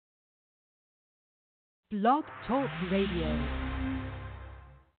Blog Talk Radio.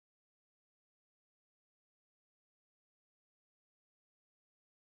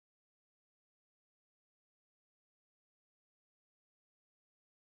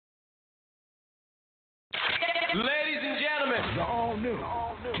 Ladies and gentlemen, The all new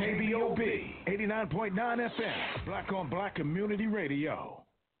KBOB 89.9 FM, Black on Black Community Radio.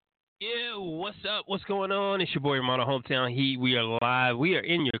 Yeah, what's up? What's going on? It's your boy Ramal, Hometown Heat. We are live. We are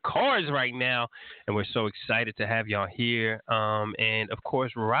in your cars right now, and we're so excited to have y'all here. And of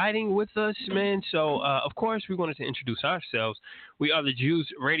course, riding with us, man. So, of course, we wanted to introduce ourselves. We are the Juice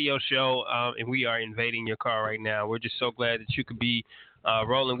Radio Show, and we are invading your car right now. We're just so glad that you could be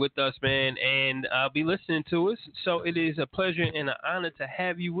rolling with us, man, and be listening to us. So it is a pleasure and an honor to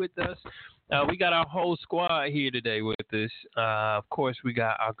have you with us. We got our whole squad here today with us. Of course, we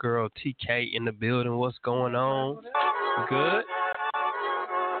got our girl TK in the building. What's going on? Good? Good.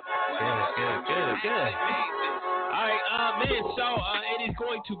 All right, man, so it is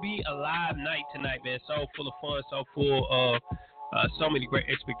going to be a live night tonight, man. So full of fun, so full of so many great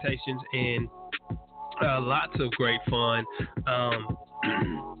expectations and lots of great fun.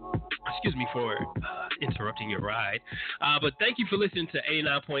 Excuse me for interrupting your ride. But thank you for listening to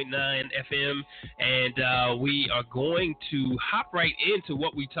 89.9 FM. And we are going to hop right into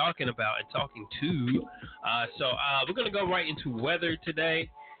what we're talking about and talking to. So we're going to go right into weather today.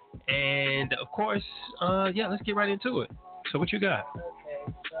 And, of course, let's get right into it. So what you got?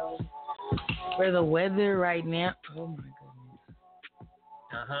 Okay, so for the weather right now, oh, my goodness.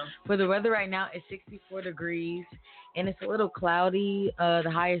 For the weather right now, it's 64 degrees, and it's a little cloudy. The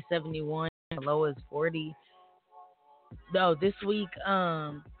high is 71, the low is 40. Though this week,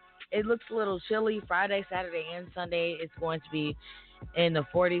 it looks a little chilly. Friday, Saturday, and Sunday, it's going to be in the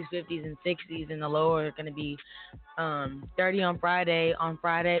 40s, 50s, and 60s, and the low are going to be 30 on Friday. On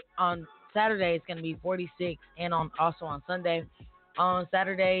Saturday, it's going to be 46, and also on Sunday. On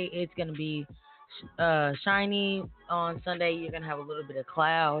Saturday, it's going to be shiny. On Sunday, you're gonna have a little bit of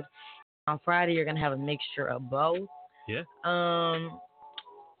cloud. On Friday, you're gonna have a mixture of both. Yeah.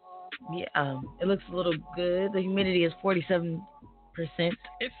 It looks a little good. The humidity is 47%.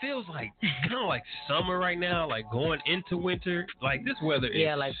 It feels like kind of like summer right now, like going into winter. Like this weather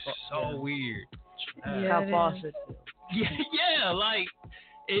is so weird. How false it feels. Yeah, like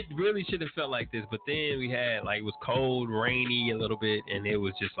it really should have felt like this, but then we had like it was cold, rainy a little bit, and it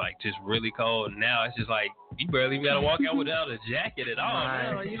was just really cold. And now it's just like you barely even gotta walk out without a jacket at all.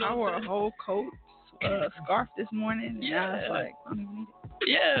 Right. I wore a whole coat, scarf this morning, and I was like, I don't even need it.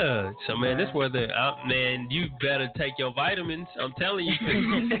 Yeah, so man, this weather, man, you better take your vitamins. I'm telling you,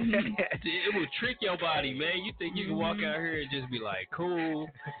 it will trick your body, man. You think you can walk out here and just be like cool,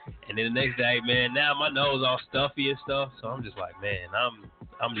 and then the next day, man, now my nose all stuffy and stuff. So I'm just like, man,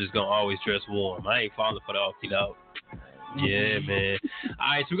 I'm just gonna always dress warm. I ain't falling for the okie doke. Yeah, man. All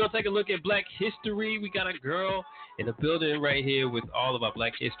right, so we're going to take a look at Black History. We got a girl in the building right here with all of our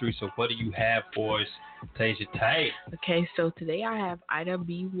Black History. So what do you have for us, Tasia Tate? Okay, so today I have Ida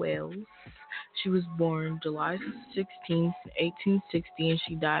B. Wells. She was born July 16th, 1860, and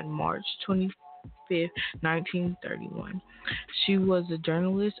she died March 25th, 1931. She was a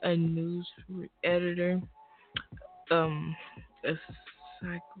journalist, a news editor,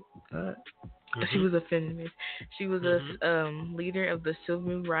 she was a feminist. She was a leader of the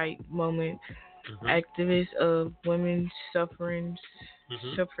civil rights movement, activist of women's suffrage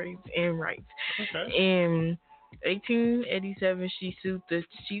and rights. Okay. In 1887, she sued the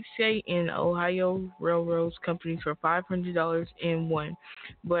Cheapskate and Ohio Railroad Company for $500 and won,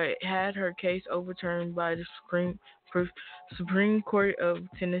 but had her case overturned by the Supreme Court of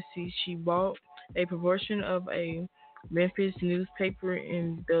Tennessee. She bought a portion of a Memphis newspaper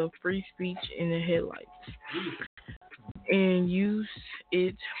in the free speech in the headlights and used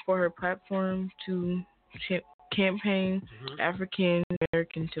it for her platform to campaign African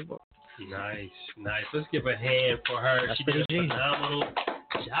American to vote. Nice. Let's give a hand for her. She did a phenomenal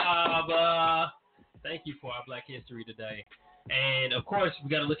job. Thank you for our Black History today. And of course, we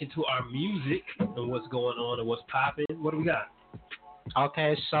got to look into our music and what's going on and what's popping. What do we got?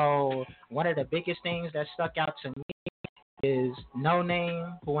 Okay, so one of the biggest things that stuck out to me is No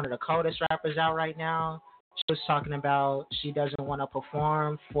Name, who one of the coldest rappers out right now. She was talking about she doesn't want to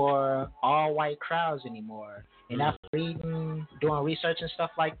perform for all white crowds anymore. And after reading, doing research and stuff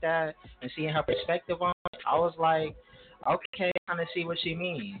like that, and seeing her perspective on it, I was like, okay, I kind of see what she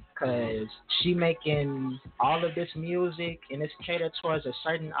means. Because she making all of this music, and it's catered towards a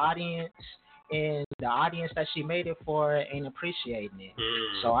certain audience, and the audience that she made it for ain't appreciating it.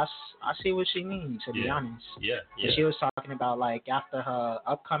 So I see what she means, to be honest. Yeah. And she was talking about, like, after her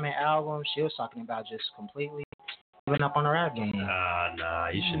upcoming album, she was talking about just completely giving up on the rap game. Nah,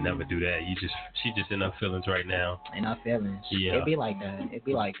 you should never do that. She just in her feelings right now. In her feelings. Yeah. It be like that.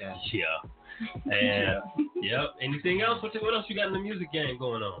 Yeah. And yep. Anything else? What else you got in the music game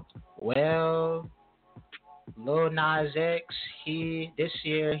going on? Well, Lil Nas X, this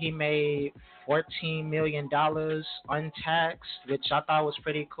year he made $14 million untaxed, which I thought was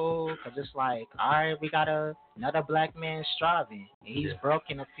pretty cool, because it's like, all right, we got another black man striving. He's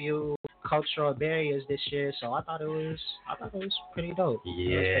broken a few cultural barriers this year, so I thought it was pretty dope.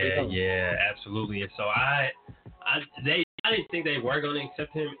 Yeah, absolutely. And so I didn't think they were going to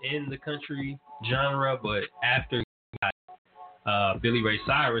accept him in the country genre, but after he got Billy Ray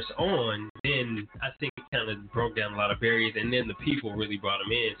Cyrus on, then I think it kind of broke down a lot of barriers, and then the people really brought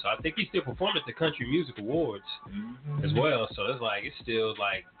him in. So I think he still performed at the Country Music Awards as well. So it's still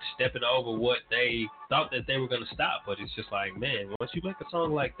like stepping over what they thought that they were going to stop. But it's just like, man, once you make a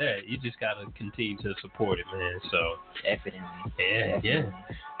song like that, you just got to continue to support it, man. So Definitely. Yeah,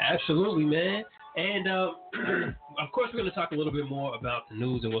 absolutely, man. And of course, we're going to talk a little bit more about the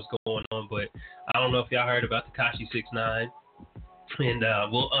news and what's going on. But I don't know if y'all heard about Tekashi 6ix9ine. And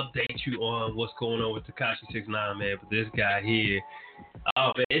we'll update you on what's going on with Tekashi 6ix9ine, man. But this guy here,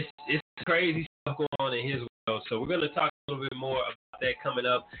 oh man, it's crazy stuff going on in his world. So we're gonna talk a little bit more about that coming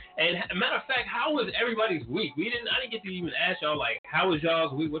up. And matter of fact, how was everybody's week? I didn't get to even ask y'all, like, how was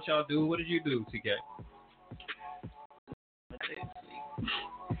y'all's week? What y'all do? What did you do, TK?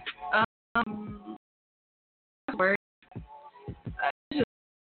 Work.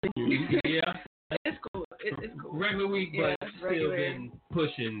 Yeah. It's cool. It's cool. Regular week, but still been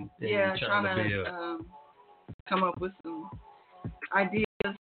pushing and trying to build. Come up with some ideas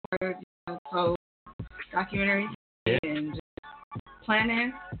for so documentaries and just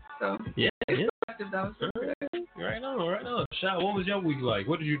planning. So it's productive though. Right on. Shot, what was your week like?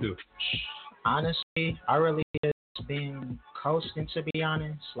 What did you do? Honestly, I really just been coasting, to be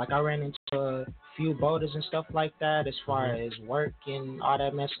honest. Like, I ran into a few boulders and stuff like that as far as work and all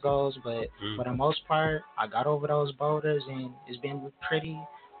that mess goes, but for the most part, I got over those boulders, and it's been pretty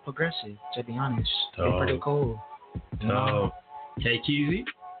progressive, to be honest. It's been pretty cool. Hey, Keezy?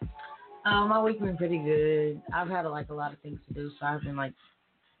 My week's been pretty good. I've had a lot of things to do, so I've been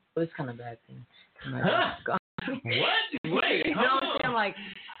it's kind of a bad thing. What? Wait, you know what I'm saying? Like,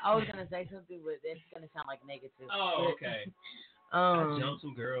 I was gonna say something, but it's gonna sound like negative. Oh, okay. I jumped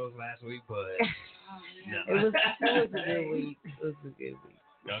some girls last week, but no. It was a good week.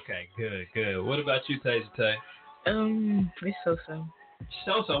 Okay, good. What about you, Taser Tay? It's so-so.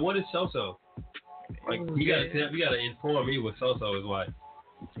 So-so? What is so-so? Like, you gotta inform me what so-so is like.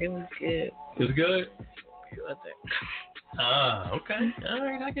 It was good. It was good? Good. Okay. All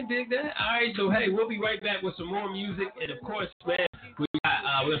right, I can dig that. All right, so hey, we'll be right back with some more music, and of course, man, we're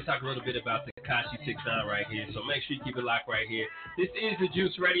gonna talk a little bit about the Tekashi 6ix9ine right here. So make sure you keep it locked right here. This is the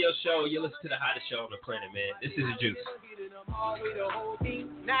Juice Radio Show. You listen to the hottest show on the planet, man. This is the Juice.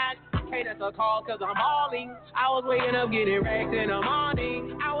 Hey, that's a call cause I'm balling. I was waking up getting racks in the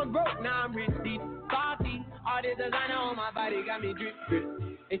morning. I was broke, now I'm rich, deep, salty. All this designer on my body got me drip.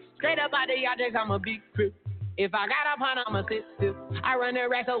 It's straight up out the objects, I'm a big trip. If I got a pun, I'ma sit still. I run the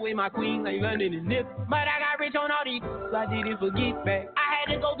racks up with my queen like London and Nip. But I got rich on all these, so I didn't forget back. I had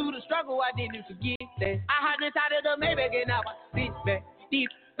to go through the struggle, I didn't forget that. I hopped inside of the Maybach and now I sit back.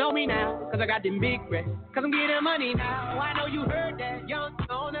 Deep, know me now, cause I got them big racks. Cause I'm getting money now, I know you heard that. Young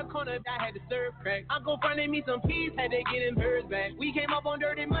on the corner, I had to serve crack. Uncle fronted me some peas, had to get them birds back. We came up on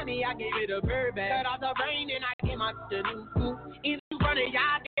dirty money, I gave it a bird back. Cut off the rain and I gave my the new coupe. In front of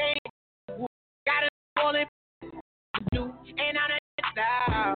y'all game, got it falling. And on the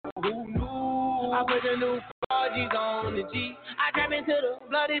style, who knew? I put the new 4Gs on the G. I trap into the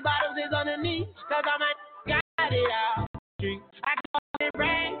bloody bottles is underneath. Cause I might got it out. I call it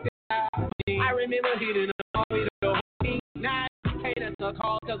ranked out. I remember hitting the ball with the whole team. Now I can't answer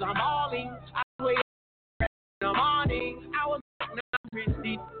call cause I'm balling. I was waiting in the morning. I was now I'm rich,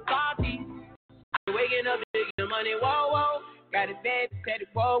 deep, salty. I was waking up digging the money, whoa. Got it bad, said it,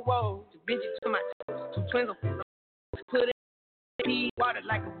 whoa. Just bitch it to my toes. 2 twins on put it in water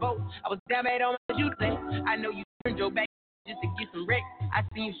like a boat. I was down bad on my youth thing. I know you turned your back just to get some wreck. I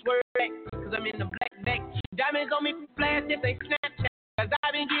seen you swerve back, cause I'm in the black back. Diamonds on me flash, this ain't Snapchat. Cause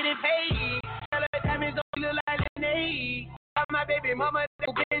I been getting paid. Tell her diamonds on me look like lemonade. My baby mama, they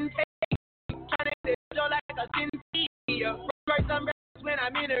been paid. Tryna get it like a Cynthia. First umbrellas when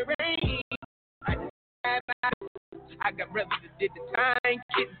I'm in the rain. I got brothers that did the time,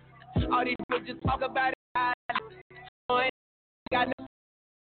 kids. All these people just talk about it. I got no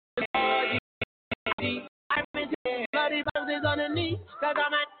I've been saying bloody boxes underneath, cause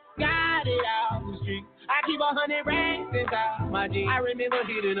I'm got it out the street. I keep 100 racks inside my jeans. I remember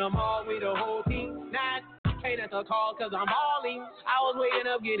hitting them all with the whole team. Now I can't answer calls cause I'm balling. I was waking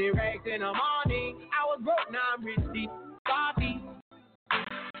up getting racks in the morning. I was broke, now I'm rich deep. Salty.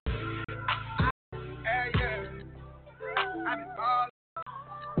 Yeah. I be ballin'.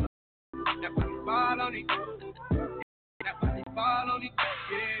 That body ball on it. That body ball on it.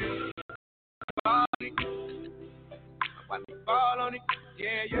 Yeah. Ball on it. That body ball on it.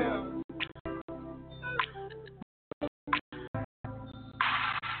 Yeah, yeah.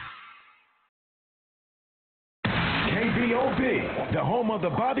 KBOB, the home of the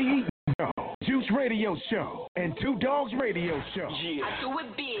Bobby Eaton Show, Juice Radio Show, and Two Dogs Radio Show. Yeah. I do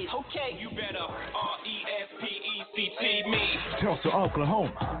it big, okay. You better RESPECT me. Tulsa,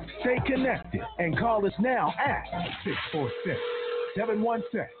 Oklahoma. Stay connected and call us now at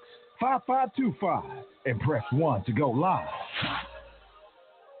 646-716-5525 and press 1 to go live.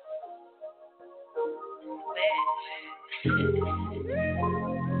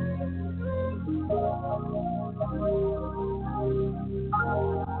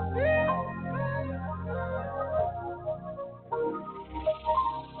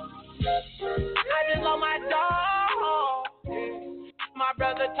 I just love my dog. My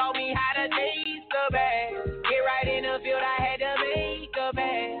brother taught me how to taste the bag. Get right in the field, I had to make a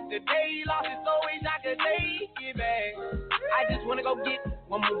bag. The day he lost his soul, wish I could take it back. I just wanna go get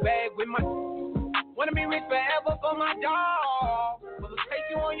one more bag with my. Wanna be rich forever for my dog. Will take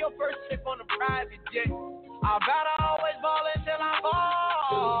you on your first trip on a private jet. I vow to always ball until I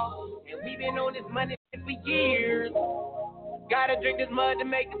fall. And we've been on this money for years. Gotta drink this mud to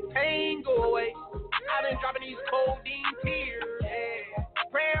make the pain go away. I've been dropping these codeine tears. Yeah.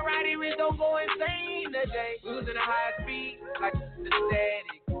 Praying right here is don't go insane today. We was in a high speed, like the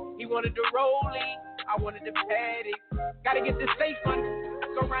static. He wanted the rolling, I wanted the paddock. Gotta get this safe money,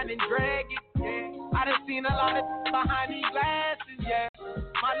 go round and drag it. Yeah. I done seen a lot of behind these glasses. Yeah.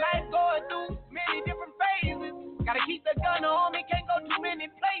 My life going through many different phases. Gotta keep the gun on me, can't go too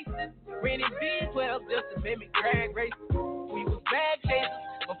many places. Renting B12 just to mimic drag races. We was bad chasers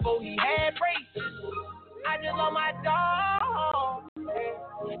before he had braces. I just love my dog.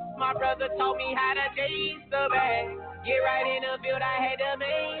 My brother taught me how to taste the bag. Get right in the field, I had to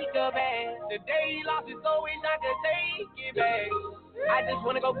make a bag. The day he lost his soul, wish I could take it back. I just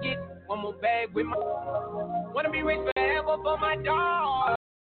wanna go get one more bag with my. Wanna be rich forever for my dog.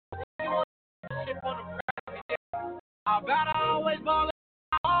 I better always ball it.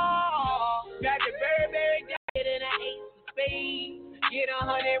 Got the very jacket and an ace of spades. Get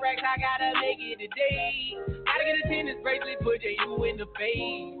 100 racks, I gotta make it today. Gotta get a tennis bracelet, put you in the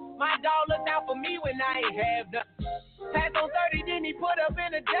face. My dog looked out for me when I ain't have nothing. Passed on 30, then he put up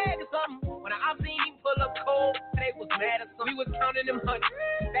in a jag or something. When I seen him pull up cold, they was mad or something. We was counting them hundreds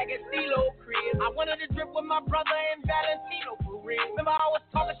back at CeeLo crib. I wanted to trip with my brother and Valentino for real. Remember I was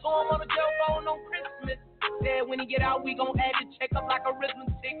talking to him on the cell phone on Christmas. Said when he get out, we gon' add the check up like a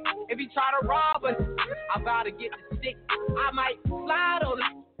arithmetic. If he try to rob us, I vow to get the stick. I might slide on it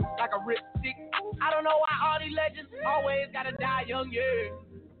like a rip stick. I don't know why all these legends always gotta die young, yeah.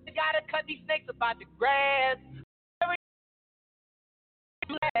 They gotta cut these snakes up out the grass.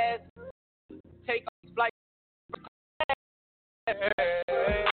 Take off these black.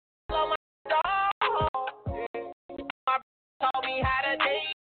 Hello, my dog. My taught me how to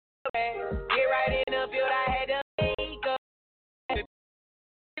take. Get right in the field, I had to make up. I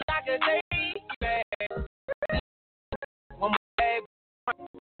could take it back. One more bag.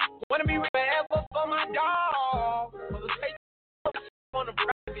 Wanna be forever for my dog. Will take on a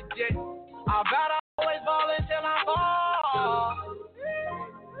private jet. I vow to always ball until I fall.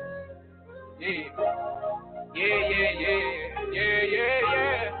 Yeah. Yeah, yeah, yeah. Yeah, yeah,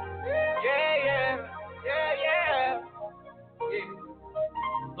 yeah. Yeah, yeah. Yeah, yeah. Yeah.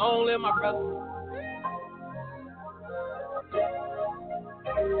 Long live my brother.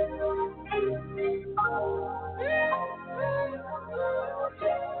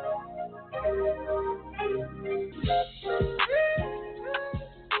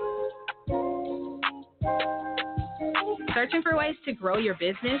 Searching for ways to grow your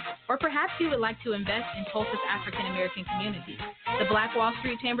business? Or perhaps you would like to invest in Tulsa's African American community. The Black Wall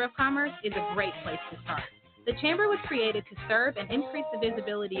Street Chamber of Commerce is a great place to start. The Chamber was created to serve and increase the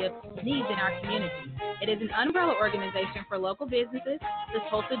visibility of needs in our community. It is an umbrella organization for local businesses, the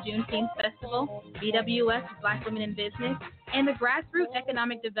Tulsa Juneteenth Festival, BWS Black Women in Business, and the Grassroots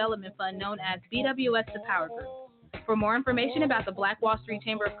Economic Development Fund known as BWS The Power Group. For more information about the Black Wall Street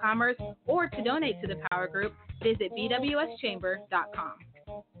Chamber of Commerce or to donate to the Power Group, visit bwschamber.com.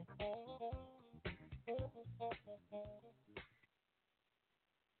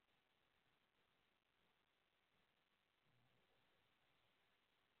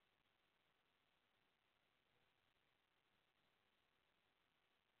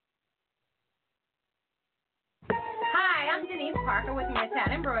 Hi, I'm Denise Parker with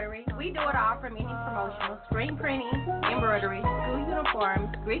Midtown Embroidery. We do it all from any promotional screen printing, embroidery, school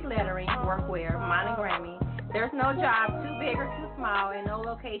uniforms, Greek lettering, workwear, monogramming. There's no job too big or too small and no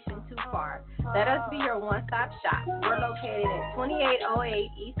location too far. Let us be your one-stop shop. We're located at 2808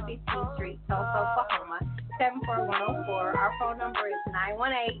 East 15th Street, Tulsa, Oklahoma, 74104. Our phone number is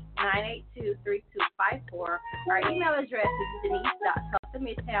 918-982-3254. Our email address is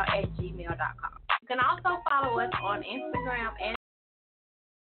denise.tulsamidtown@gmail.com. You can also follow us on Instagram and